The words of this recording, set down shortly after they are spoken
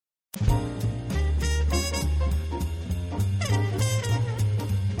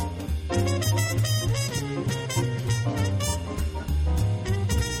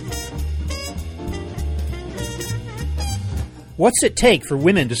What's it take for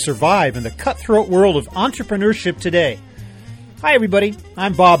women to survive in the cutthroat world of entrepreneurship today? Hi, everybody.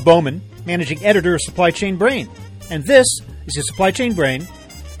 I'm Bob Bowman, Managing Editor of Supply Chain Brain, and this is the Supply Chain Brain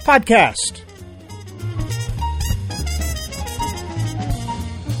podcast.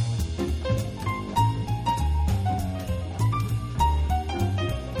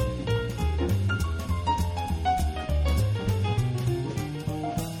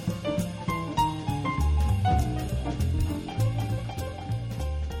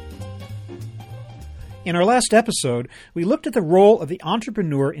 In our last episode, we looked at the role of the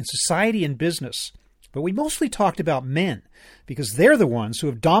entrepreneur in society and business, but we mostly talked about men, because they're the ones who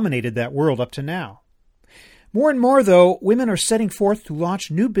have dominated that world up to now. More and more, though, women are setting forth to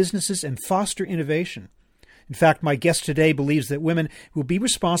launch new businesses and foster innovation. In fact, my guest today believes that women will be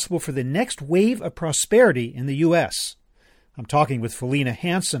responsible for the next wave of prosperity in the U.S. I'm talking with Felina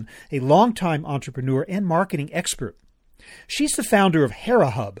Hansen, a longtime entrepreneur and marketing expert. She's the founder of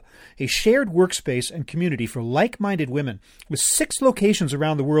HeraHub, a shared workspace and community for like-minded women with 6 locations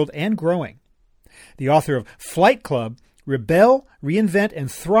around the world and growing. The author of Flight Club, Rebel, Reinvent,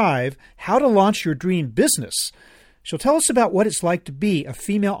 and Thrive, How to Launch Your Dream Business. She'll tell us about what it's like to be a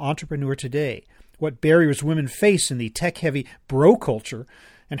female entrepreneur today, what barriers women face in the tech-heavy bro culture,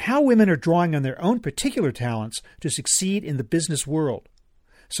 and how women are drawing on their own particular talents to succeed in the business world.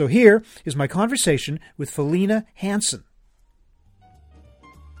 So here is my conversation with Felina Hansen.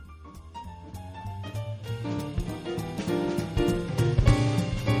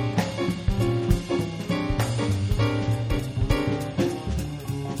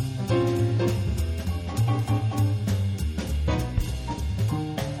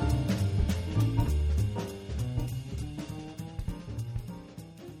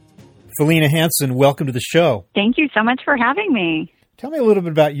 Felina Hansen, welcome to the show. Thank you so much for having me. Tell me a little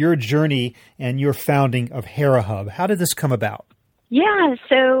bit about your journey and your founding of HeraHub. How did this come about? Yeah,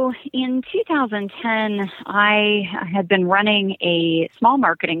 so in 2010, I had been running a small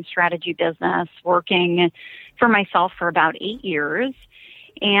marketing strategy business, working for myself for about 8 years,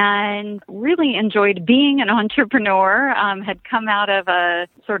 and really enjoyed being an entrepreneur. Had come out of a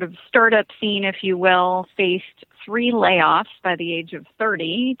sort of startup scene, if you will, faced 3 layoffs by the age of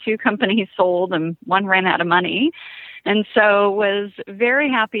 30, 2 companies sold, and 1 ran out of money. And so was very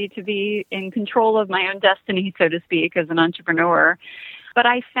happy to be in control of my own destiny, so to speak, as an entrepreneur. But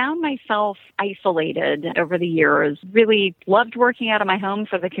I found myself isolated over the years. Really loved working out of my home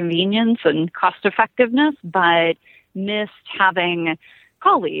for the convenience and cost effectiveness, but missed having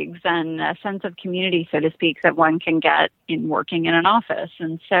colleagues and a sense of community, so to speak, that one can get in working in an office.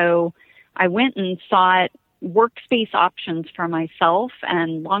 And so I went and sought workspace options for myself,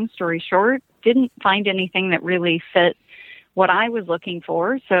 and long story short, didn't find anything that really fit what I was looking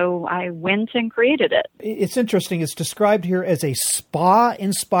for, so I went and created it. It's interesting. It's described here as a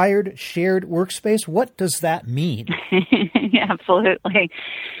spa-inspired shared workspace. What does that mean? Yeah, absolutely.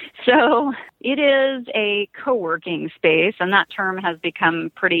 So it is a co-working space, and that term has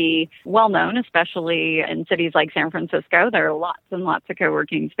become pretty well-known, especially in cities like San Francisco. There are lots and lots of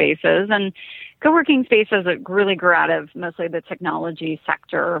co-working spaces, and co-working spaces that really grew out of mostly the technology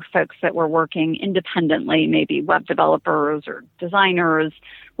sector. Folks that were working independently, maybe web developers or designers,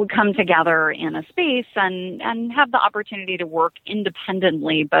 would come together in a space and have the opportunity to work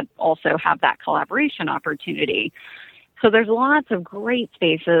independently, but also have that collaboration opportunity. So there's lots of great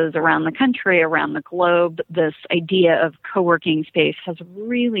spaces around the country, around the globe. This idea of co-working space has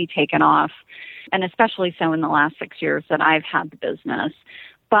really taken off, and especially so in the last 6 years that I've had the business.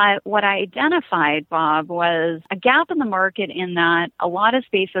 But what I identified, Bob, was a gap in the market in that a lot of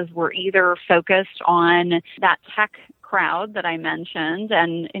spaces were either focused on that tech crowd that I mentioned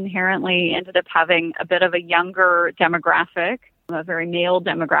and inherently ended up having a bit of a younger demographic, a very male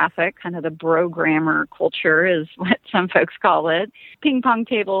demographic, kind of the bro-grammar culture is what some folks call it. Ping pong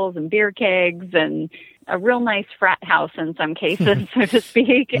tables and beer kegs and a real nice frat house in some cases, so to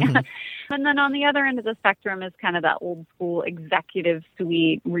speak. Mm-hmm. And then on the other end of the spectrum is kind of that old school executive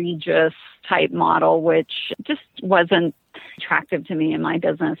suite, Regis type model, which just wasn't attractive to me in my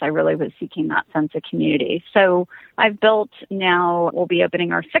business. I really was seeking that sense of community. So I've built now, we'll be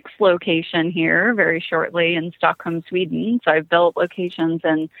opening our 6th location here very shortly in Stockholm, Sweden. So I've built locations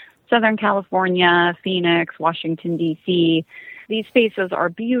in Southern California, Phoenix, Washington, D.C. These spaces are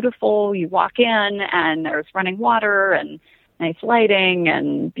beautiful. You walk in and there's running water and nice lighting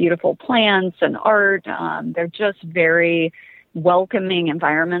and beautiful plants and art. They're just very welcoming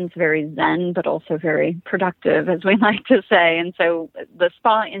environments, very zen, but also very productive, as we like to say. And so the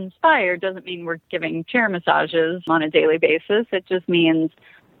spa inspired doesn't mean we're giving chair massages on a daily basis. It just means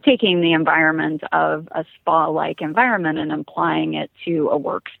taking the environment of a spa-like environment and applying it to a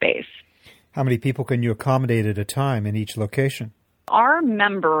workspace. How many people can you accommodate at a time in each location? Our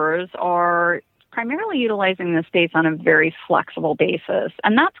members are primarily utilizing the space on a very flexible basis.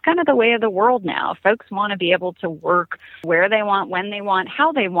 And that's kind of the way of the world now. Folks want to be able to work where they want, when they want,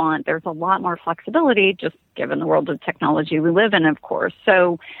 how they want. There's a lot more flexibility, just given the world of technology we live in, of course.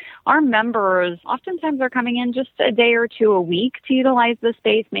 So our members oftentimes are coming in just a day or two a week to utilize the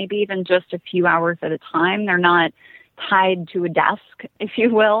space, maybe even just a few hours at a time. They're not tied to a desk, if you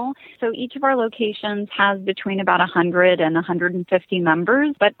will. So each of our locations has between about 100 and 150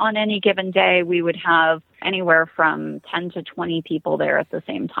 members, but on any given day, we would have anywhere from 10 to 20 people there at the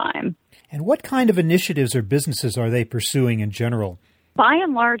same time. And what kind of initiatives or businesses are they pursuing in general? By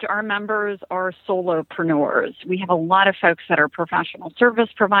and large, our members are solopreneurs. We have a lot of folks that are professional service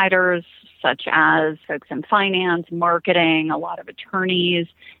providers, such as folks in finance, marketing, a lot of attorneys.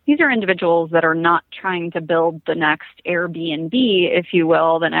 These are individuals that are not trying to build the next Airbnb, if you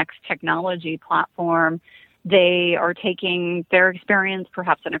will, the next technology platform. They are taking their experience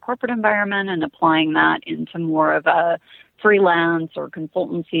perhaps in a corporate environment and applying that into more of a freelance or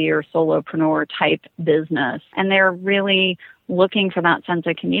consultancy or solopreneur type business. And they're really looking for that sense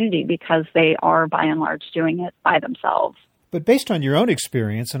of community because they are by and large doing it by themselves. But based on your own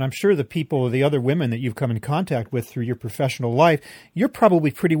experience, and I'm sure the people, the other women that you've come in contact with through your professional life, you're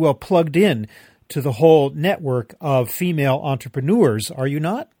probably pretty well plugged in to the whole network of female entrepreneurs, are you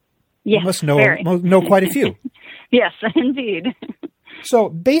not? Yes, you must know quite a few. Yes, indeed. So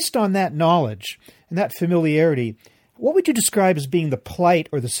based on that knowledge and that familiarity, what would you describe as being the plight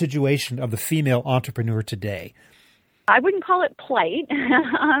or the situation of the female entrepreneur today? I wouldn't call it plight.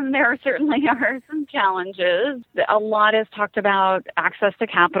 There certainly are some challenges. A lot is talked about access to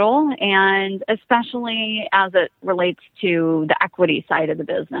capital, and especially as it relates to the equity side of the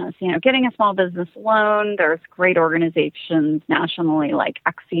business. You know, getting a small business loan, there's great organizations nationally like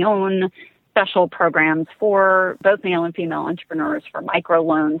Accion, special programs for both male and female entrepreneurs for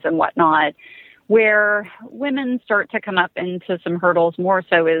microloans and whatnot. Where women start to come up into some hurdles more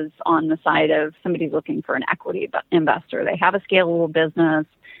so is on the side of somebody's looking for an equity investor. They have a scalable business.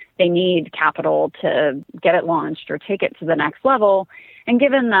 They need capital to get it launched or take it to the next level. And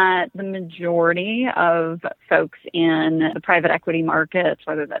given that the majority of folks in the private equity markets,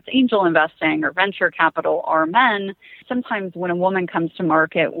 whether that's angel investing or venture capital, are men, sometimes when a woman comes to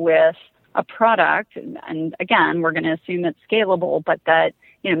market with a product, and again, we're going to assume it's scalable, but that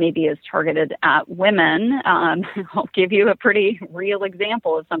maybe is targeted at women. I'll give you a pretty real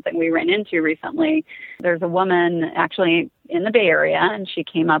example of something we ran into recently. There's a woman actually in the Bay Area, and she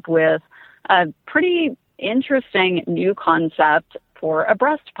came up with a pretty interesting new concept for a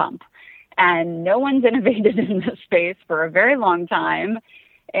breast pump. And no one's innovated in this space for a very long time.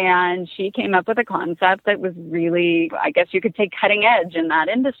 And she came up with a concept that was really, I guess you could say, cutting edge in that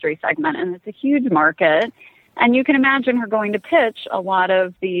industry segment. And it's a huge market. And you can imagine her going to pitch a lot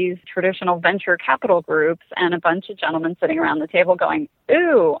of these traditional venture capital groups and a bunch of gentlemen sitting around the table going,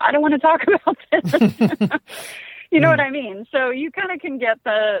 ooh, I don't want to talk about this. You know what I mean? So you kind of can get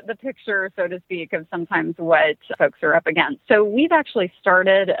the picture, so to speak, of sometimes what folks are up against. So we've actually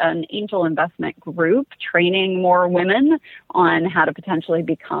started an angel investment group training more women on how to potentially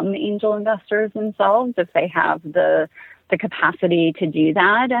become angel investors themselves if they have the capacity to do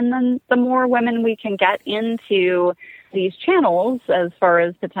that. And then the more women we can get into these channels as far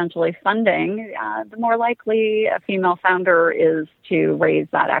as potentially funding, the more likely a female founder is to raise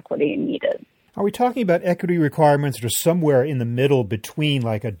that equity needed. Are we talking about equity requirements that are somewhere in the middle between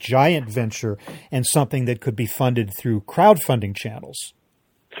like a giant venture and something that could be funded through crowdfunding channels?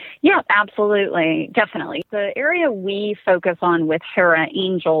 Yeah, absolutely. Definitely. The area we focus on with Hera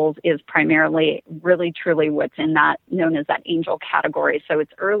Angels is primarily really truly what's in that known as that angel category. So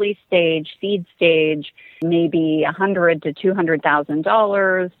it's early stage, seed stage, maybe $100,000 to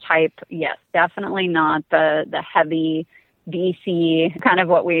 $200,000 type. Yes, definitely not the heavy VC, kind of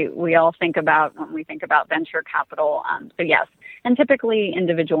what we all think about when we think about venture capital. So yes, and typically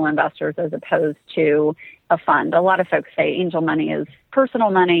individual investors as opposed to a fund. A lot of folks say angel money is personal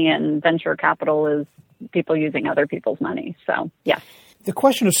money and venture capital is people using other people's money. So yes. The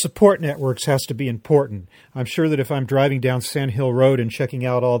question of support networks has to be important. I'm sure that if I'm driving down Sand Hill Road and checking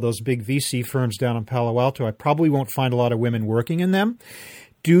out all those big VC firms down in Palo Alto, I probably won't find a lot of women working in them.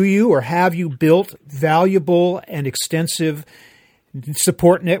 Do you or have you built valuable and extensive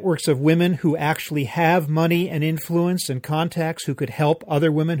support networks of women who actually have money and influence and contacts who could help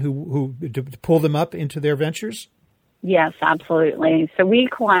other women who to pull them up into their ventures? Yes, absolutely. So we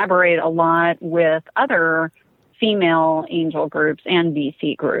collaborate a lot with other female angel groups and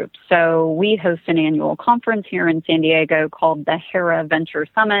VC groups. So we host an annual conference here in San Diego called the Hera Venture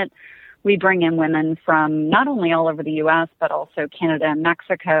Summit. We bring in women from not only all over the U.S., but also Canada and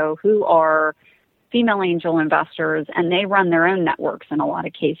Mexico who are female angel investors, and they run their own networks in a lot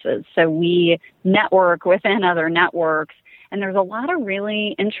of cases. So we network within other networks, and there's a lot of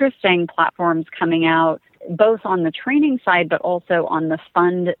really interesting platforms coming out, both on the training side, but also on the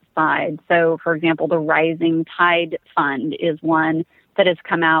fund side. So, for example, the Rising Tide Fund is one that has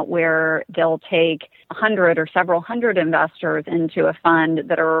come out where they'll take 100 or several hundred investors into a fund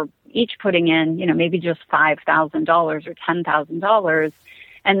that are each putting in, maybe just $5,000 or $10,000,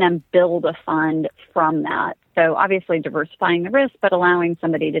 and then build a fund from that. So obviously diversifying the risk, but allowing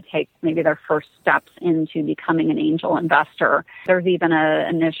somebody to take maybe their first steps into becoming an angel investor. There's even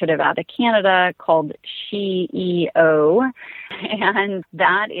an initiative out of Canada called SheEO, and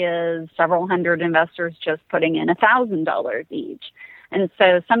that is several hundred investors just putting in $1,000 each. And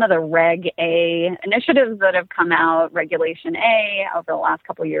so some of the Reg A initiatives that have come out, Regulation A, over the last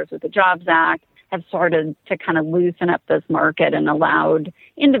couple of years with the Jobs Act, have started to kind of loosen up this market and allowed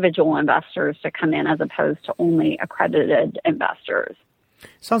individual investors to come in as opposed to only accredited investors.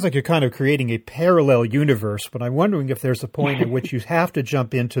 Sounds like you're kind of creating a parallel universe, but I'm wondering if there's a point at which you have to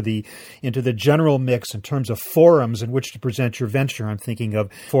jump into the general mix in terms of forums in which to present your venture. I'm thinking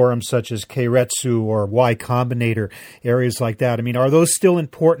of forums such as Keiretsu or Y Combinator, areas like that. I mean, are those still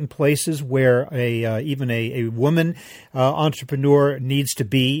important places where even a woman entrepreneur needs to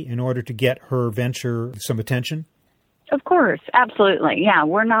be in order to get her venture some attention? Of course, absolutely. Yeah,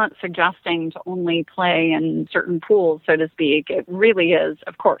 we're not suggesting to only play in certain pools, so to speak. It really is,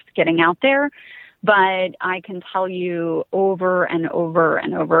 of course, getting out there. But I can tell you over and over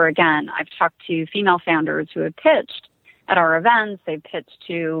and over again, I've talked to female founders who have pitched at our events. They've pitched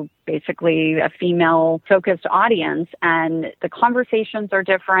to basically a female-focused audience, and the conversations are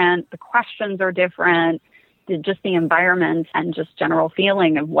different, the questions are different. Just the environment and just general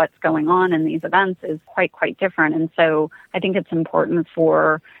feeling of what's going on in these events is quite different. And so I think it's important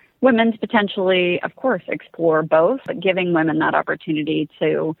for women to potentially, of course, explore both, but giving women that opportunity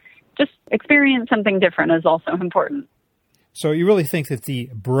to just experience something different is also important. So you really think that the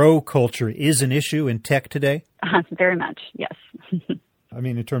bro culture is an issue in tech today? Very much, yes. I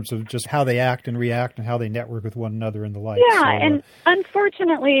mean, in terms of just how they act and react and how they network with one another and the like. Yeah, and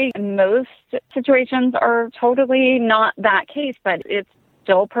unfortunately, most situations are totally not that case, but it's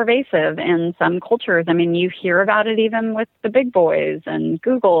still pervasive in some cultures. I mean, you hear about it even with the big boys and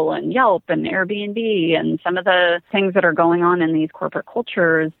Google and Yelp and Airbnb and some of the things that are going on in these corporate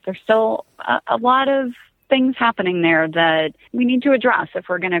cultures. There's still a lot of things happening there that we need to address if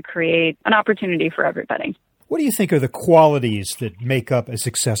we're going to create an opportunity for everybody. What do you think are the qualities that make up a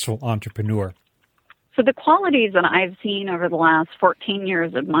successful entrepreneur? So the qualities that I've seen over the last 14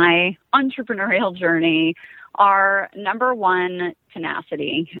 years of my entrepreneurial journey are, number one,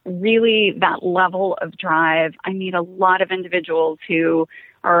 tenacity. Really that level of drive. I meet a lot of individuals who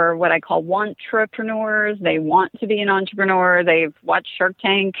are what I call want-trepreneurs. They want to be an entrepreneur. They've watched Shark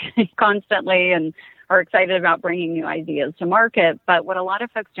Tank constantly and are excited about bringing new ideas to market. But what a lot of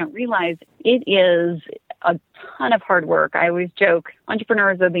folks don't realize, it is a ton of hard work. I always joke,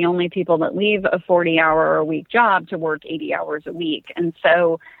 entrepreneurs are the only people that leave a 40-hour-a-week job to work 80 hours a week. And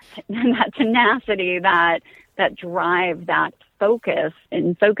so that tenacity, that drive, that focus,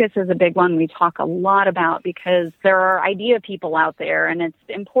 and focus is a big one we talk a lot about because there are idea people out there and it's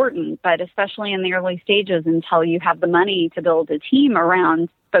important, but especially in the early stages until you have the money to build a team around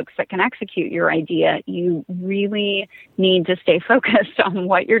folks that can execute your idea, you really need to stay focused on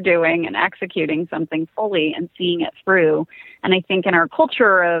what you're doing and executing something fully and seeing it through. And I think in our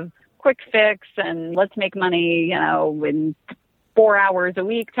culture of quick fix and let's make money, in 4 hours a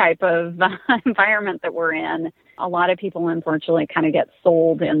week type of environment that we're in, a lot of people unfortunately kind of get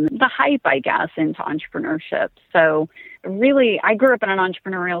sold in the hype, I guess, into entrepreneurship. So really, I grew up in an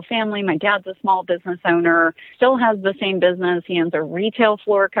entrepreneurial family. My dad's a small business owner, still has the same business. He owns a retail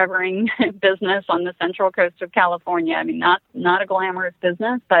floor covering business on the central coast of California. I mean, not a glamorous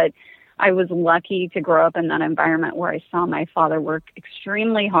business, but I was lucky to grow up in that environment where I saw my father work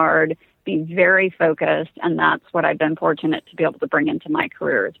extremely hard, be very focused, and that's what I've been fortunate to be able to bring into my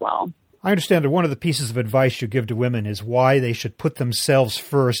career as well. I understand that one of the pieces of advice you give to women is why they should put themselves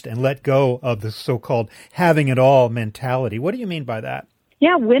first and let go of the so-called having it all mentality. What do you mean by that?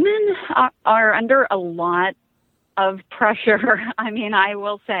 Yeah, women are under a lot of pressure. I mean, I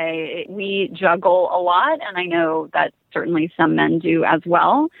will say we juggle a lot, and I know that Certainly some men do as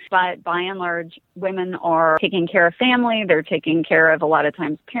well. But by and large, women are taking care of family. They're taking care of a lot of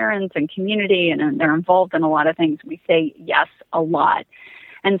times parents and community, and they're involved in a lot of things. We say yes a lot.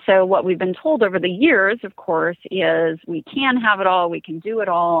 And so what we've been told over the years, of course, is we can have it all, we can do it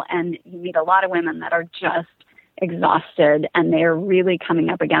all, and you meet a lot of women that are just exhausted, and they're really coming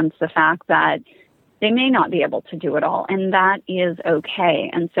up against the fact that they may not be able to do it all, and that is okay.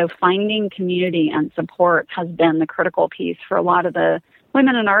 And so finding community and support has been the critical piece for a lot of the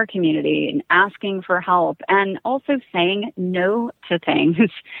women in our community, and asking for help, and also saying no to things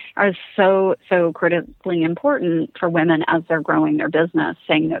are so critically important for women as they're growing their business,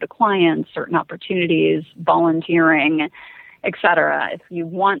 saying no to clients, certain opportunities, volunteering, etc. If you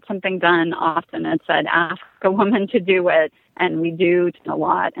want something done, often it's said, ask a woman to do it, and we do a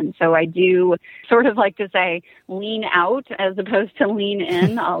lot. And so I do sort of like to say, lean out as opposed to lean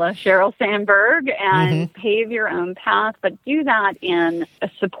in, a la Sheryl Sandberg, and pave your own path, but do that in a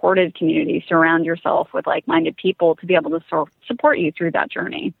supportive community. Surround yourself with like-minded people to be able to support you through that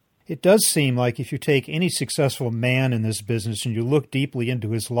journey. It does seem like if you take any successful man in this business and you look deeply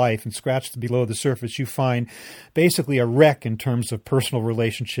into his life and scratch below the surface, you find basically a wreck in terms of personal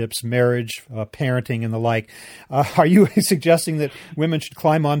relationships, marriage, parenting, and the like. Are you suggesting that women should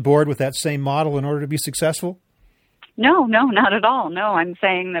climb on board with that same model in order to be successful? No, not at all. No, I'm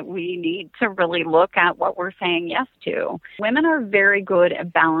saying that we need to really look at what we're saying yes to. Women are very good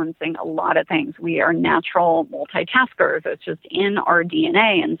at balancing a lot of things. We are natural multitaskers. It's just in our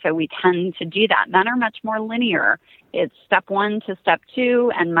DNA, and so we tend to do that. Men are much more linear. It's step one to step two,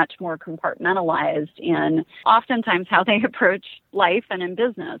 and much more compartmentalized in oftentimes how they approach life and in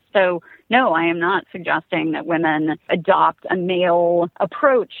business. So no, I am not suggesting that women adopt a male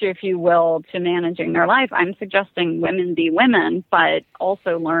approach, if you will, to managing their life. I'm suggesting women be women, but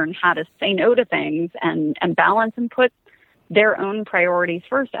also learn how to say no to things and balance and put their own priorities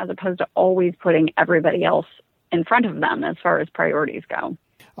first, as opposed to always putting everybody else in front of them as far as priorities go.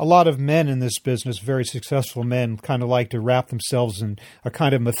 A lot of men in this business, very successful men, kind of like to wrap themselves in a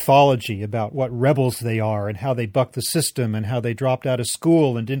kind of mythology about what rebels they are and how they bucked the system and how they dropped out of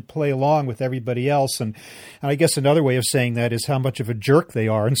school and didn't play along with everybody else. And I guess another way of saying that is how much of a jerk they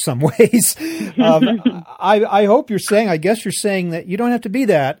are in some ways. I hope you're saying, I guess you're saying that you don't have to be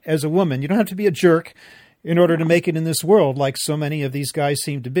that as a woman. You don't have to be a jerk in order to make it in this world like so many of these guys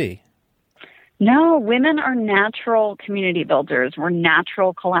seem to be. No, women are natural community builders. We're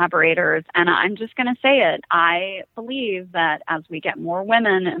natural collaborators. And I'm just going to say it. I believe that as we get more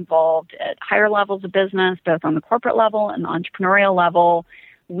women involved at higher levels of business, both on the corporate level and the entrepreneurial level,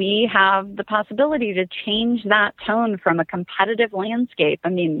 we have the possibility to change that tone from a competitive landscape. I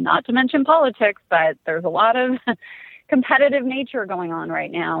mean, not to mention politics, but there's a lot of competitive nature going on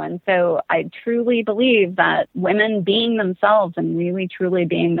right now. And so I truly believe that women being themselves and really truly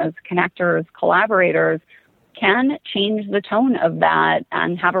being those connectors, collaborators, can change the tone of that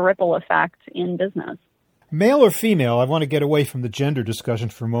and have a ripple effect in business. Male or female, I want to get away from the gender discussion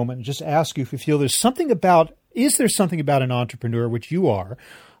for a moment and just ask you if you feel is there something about an entrepreneur, which you are,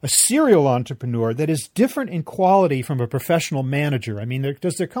 a serial entrepreneur, that is different in quality from a professional manager? I mean,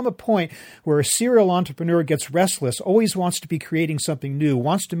 does there come a point where a serial entrepreneur gets restless, always wants to be creating something new,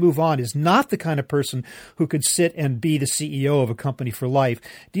 wants to move on, is not the kind of person who could sit and be the CEO of a company for life?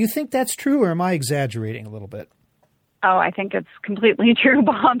 Do you think that's true, or am I exaggerating a little bit? Oh, I think it's completely true,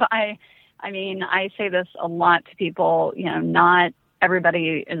 Bob. I mean, I say this a lot to people, not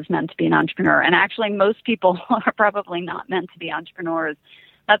everybody is meant to be an entrepreneur. And actually, most people are probably not meant to be entrepreneurs.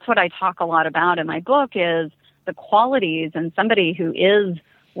 That's what I talk a lot about in my book, is the qualities and somebody who is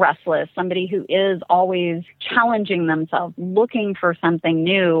restless, somebody who is always challenging themselves, looking for something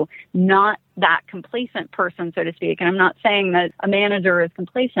new, not that complacent person, so to speak. And I'm not saying that a manager is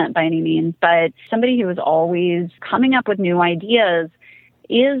complacent by any means, but somebody who is always coming up with new ideas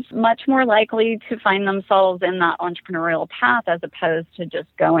is much more likely to find themselves in that entrepreneurial path as opposed to just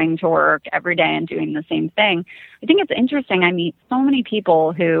going to work every day and doing the same thing. I think it's interesting. I meet so many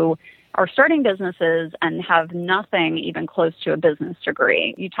people who are starting businesses and have nothing even close to a business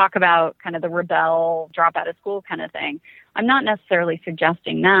degree. You talk about kind of the rebel, drop out of school kind of thing. I'm not necessarily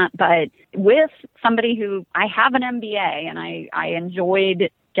suggesting that, but with somebody who, I have an MBA and I enjoyed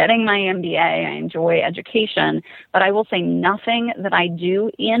getting my MBA, I enjoy education, but I will say nothing that I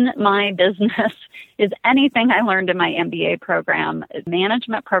do in my business is anything I learned in my MBA program.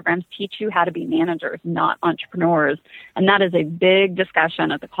 Management programs teach you how to be managers, not entrepreneurs. And that is a big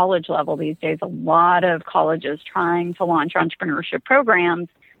discussion at the college level these days. A lot of colleges trying to launch entrepreneurship programs,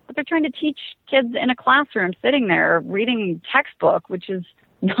 but they're trying to teach kids in a classroom sitting there reading textbook, which is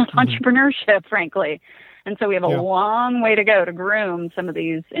not entrepreneurship, frankly. And so we have a long way to go to groom some of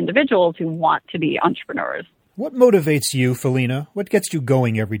these individuals who want to be entrepreneurs. What motivates you, Felina? What gets you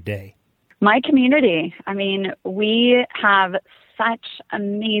going every day? My community. I mean, we have such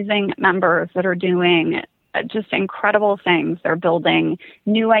amazing members that are doing just incredible things. They're building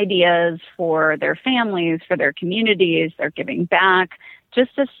new ideas for their families, for their communities. They're giving back.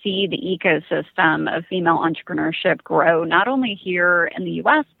 Just to see the ecosystem of female entrepreneurship grow, not only here in the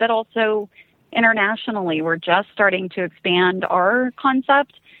U.S., but also internationally. We're just starting to expand our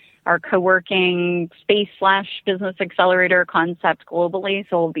concept, our co-working space/business accelerator concept globally.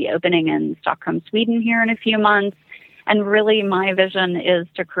 So we'll be opening in Stockholm, Sweden here in a few months. And really my vision is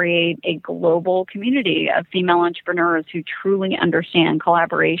to create a global community of female entrepreneurs who truly understand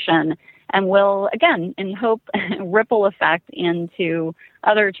collaboration and will, again, in hope, ripple effect into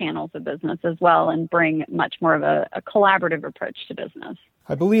other channels of business as well and bring much more of a collaborative approach to business.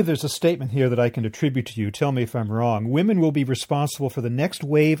 I believe there's a statement here that I can attribute to you. Tell me if I'm wrong. Women will be responsible for the next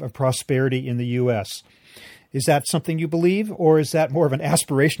wave of prosperity in the U.S. Is that something you believe, or is that more of an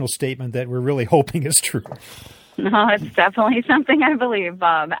aspirational statement that we're really hoping is true? No, it's definitely something I believe,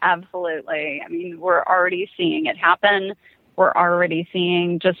 Bob. Absolutely. I mean, we're already seeing it happen. We're already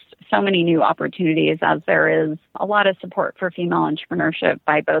seeing just so many new opportunities as there is a lot of support for female entrepreneurship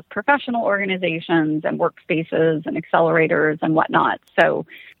by both professional organizations and workspaces and accelerators and whatnot. So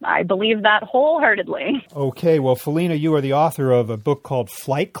I believe that wholeheartedly. Okay, well, Felina, you are the author of a book called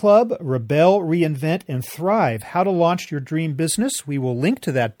Flight Club, Rebel, Reinvent, and Thrive, How to Launch Your Dream Business. We will link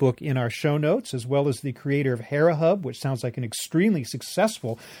to that book in our show notes, as well as the creator of Hera Hub, which sounds like an extremely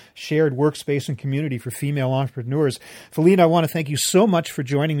successful shared workspace and community for female entrepreneurs. Felina, I want to thank you so much for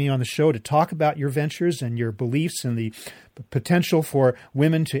joining me on the show to talk about your ventures and your beliefs and the potential for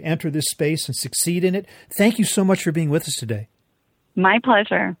women to enter this space and succeed in it. Thank you so much for being with us today. My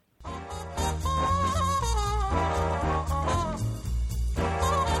pleasure.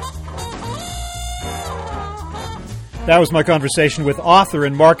 That was my conversation with author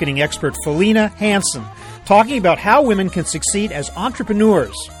and marketing expert Felina Hansen, talking about how women can succeed as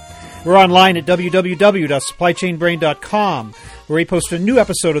entrepreneurs. We're online at www.supplychainbrain.com, where we post a new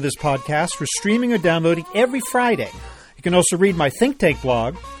episode of this podcast for streaming or downloading every Friday. You can also read my Think Tank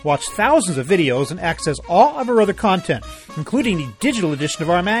blog, watch thousands of videos, and access all of our other content, including the digital edition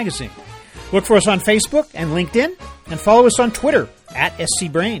of our magazine. Look for us on Facebook and LinkedIn, and follow us on Twitter at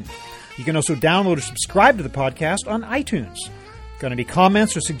SCBrain. You can also download or subscribe to the podcast on iTunes. Got any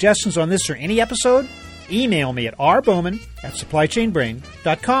comments or suggestions on this or any episode? Email me at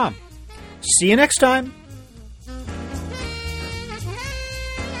rbowman@supplychainbrain.com. See you next time.